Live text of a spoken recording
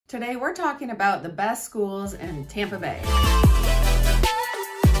Today we're talking about the best schools in Tampa Bay.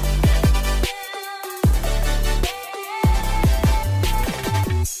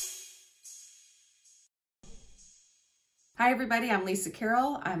 Hi everybody, I'm Lisa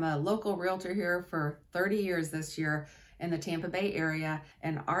Carroll. I'm a local realtor here for 30 years this year in the Tampa Bay area,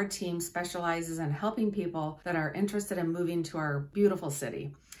 and our team specializes in helping people that are interested in moving to our beautiful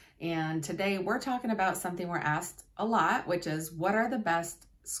city. And today we're talking about something we're asked a lot, which is what are the best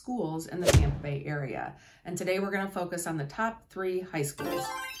schools in the Tampa Bay area? And today we're going to focus on the top 3 high schools.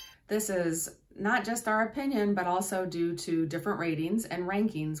 This is not just our opinion, but also due to different ratings and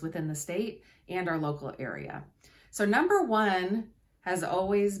rankings within the state and our local area. So number 1 has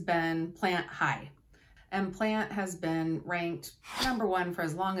always been Plant High. And Plant has been ranked number 1 for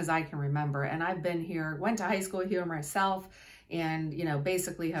as long as I can remember. And I've been here, went to high school here myself, and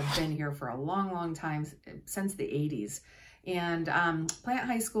basically have been here for a long time, since the 80s. And Plant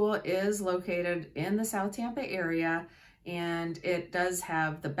High School is located in the South Tampa area, and it does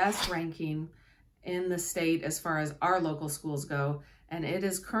have the best ranking in the state as far as our local schools go. And it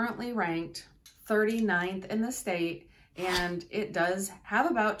is currently ranked 39th in the state, and it does have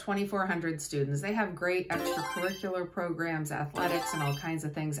about 2,400 students. They have great extracurricular programs, athletics, and all kinds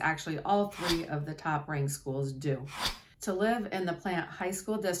of things. Actually, all 3 of the top ranked schools do. To live in the Plant High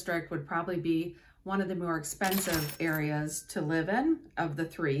School district would probably be one of the more expensive areas to live in of the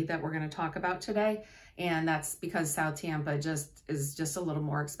 3 that we're going to talk about today. And that's because South Tampa is just a little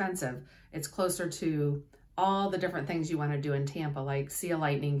more expensive. It's closer to all the different things you want to do in Tampa, like see a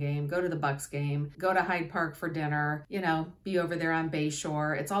Lightning game, go to the Bucks game, go to Hyde Park for dinner, be over there on Bay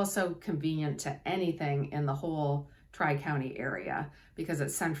Shore. It's also convenient to anything in the whole Tri-County area because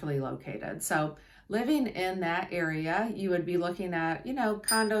it's centrally located. So living in that area, you would be looking at,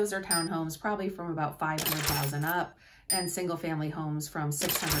 condos or townhomes, probably from about $500,000 up, and single family homes from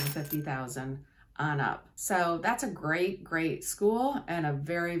 $650,000 on up. So that's a great school and a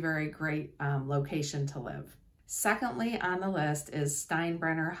very great location to live. Secondly on the list is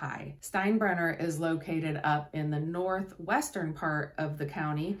Steinbrenner High. Steinbrenner is located up in the northwestern part of the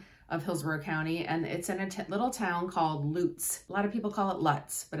county of Hillsborough County, and it's in a little town called Lutz. A lot of people call it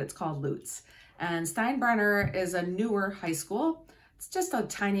Lutz, but it's called Lutz. And Steinbrenner is a newer high school. It's just a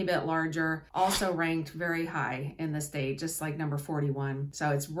tiny bit larger, also ranked very high in the state, just like number 41. So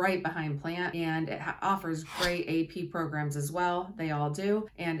it's right behind Plant, and it offers great AP programs as well. They all do.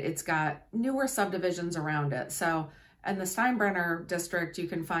 And it's got newer subdivisions around it. So in the Steinbrenner district, you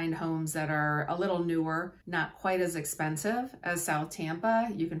can find homes that are a little newer, not quite as expensive as South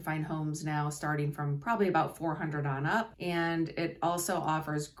Tampa. You can find homes now starting from probably about $400 on up. And it also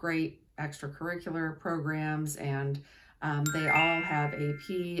offers great extracurricular programs, and they all have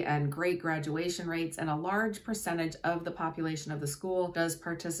AP and great graduation rates, and a large percentage of the population of the school does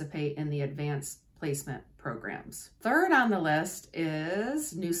participate in the advanced placement programs. Third on the list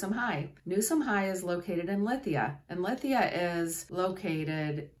is Newsome High. Newsome High is located in Lithia, and Lithia is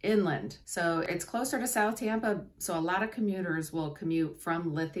located inland. So it's closer to South Tampa, so a lot of commuters will commute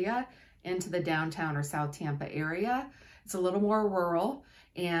from Lithia into the downtown or South Tampa area. It's a little more rural,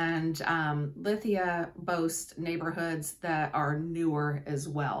 and Lithia boasts neighborhoods that are newer as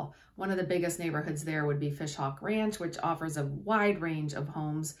well. One of the biggest neighborhoods there would be Fishhawk Ranch, which offers a wide range of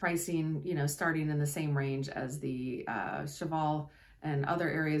homes, pricing, starting in the same range as the Cheval and other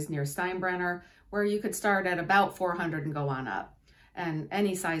areas near Steinbrenner, where you could start at about $400 and go on up. And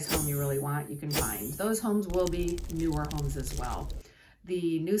any size home you really want, you can find. Those homes will be newer homes as well.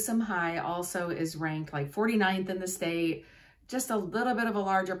 The Newsome High also is ranked like 49th in the state, just a little bit of a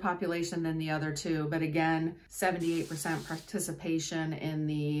larger population than the other 2, but again, 78% participation in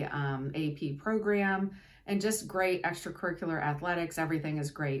the AP program, and just great extracurricular athletics. Everything is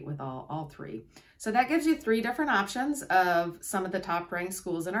great with all 3. So that gives you 3 different options of some of the top ranked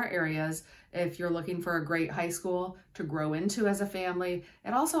schools in our areas. If you're looking for a great high school to grow into as a family,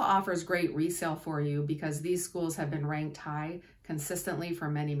 it also offers great resale for you because these schools have been ranked high consistently for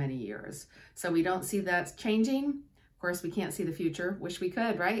many years. So we don't see that changing. Of course, we can't see the future. Wish we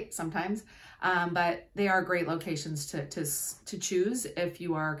could, right? Sometimes. But they are great locations to choose if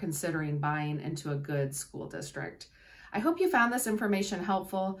you are considering buying into a good school district. I hope you found this information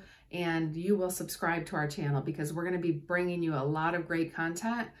helpful, and you will subscribe to our channel because we're going to be bringing you a lot of great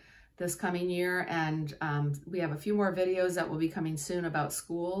content this coming year. And we have a few more videos that will be coming soon about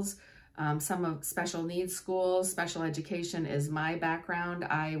schools. Some of special needs schools. Special education is my background.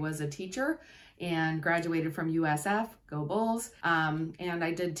 I was a teacher and graduated from USF, go Bulls. And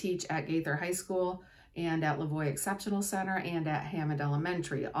I did teach at Gaither High School and at Lavoie Exceptional Center and at Hammond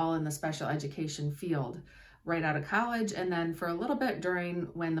Elementary, all in the special education field. right out of college. And then for a little bit during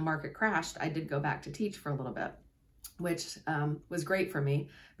when the market crashed, I did go back to teach for a little bit, which was great for me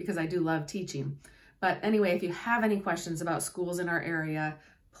because I do love teaching. But anyway, if you have any questions about schools in our area,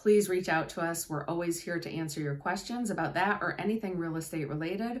 please reach out to us. We're always here to answer your questions about that or anything real estate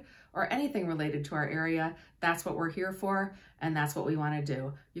related or anything related to our area. That's what we're here for, and that's what we want to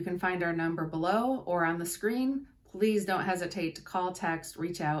do. You can find our number below or on the screen. Please don't hesitate to call, text,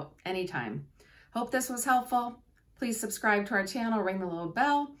 reach out anytime. Hope this was helpful. Please subscribe to our channel, ring the little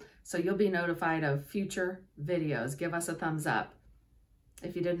bell, so you'll be notified of future videos. Give us a thumbs up.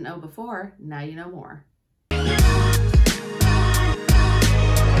 If you didn't know before, now you know more.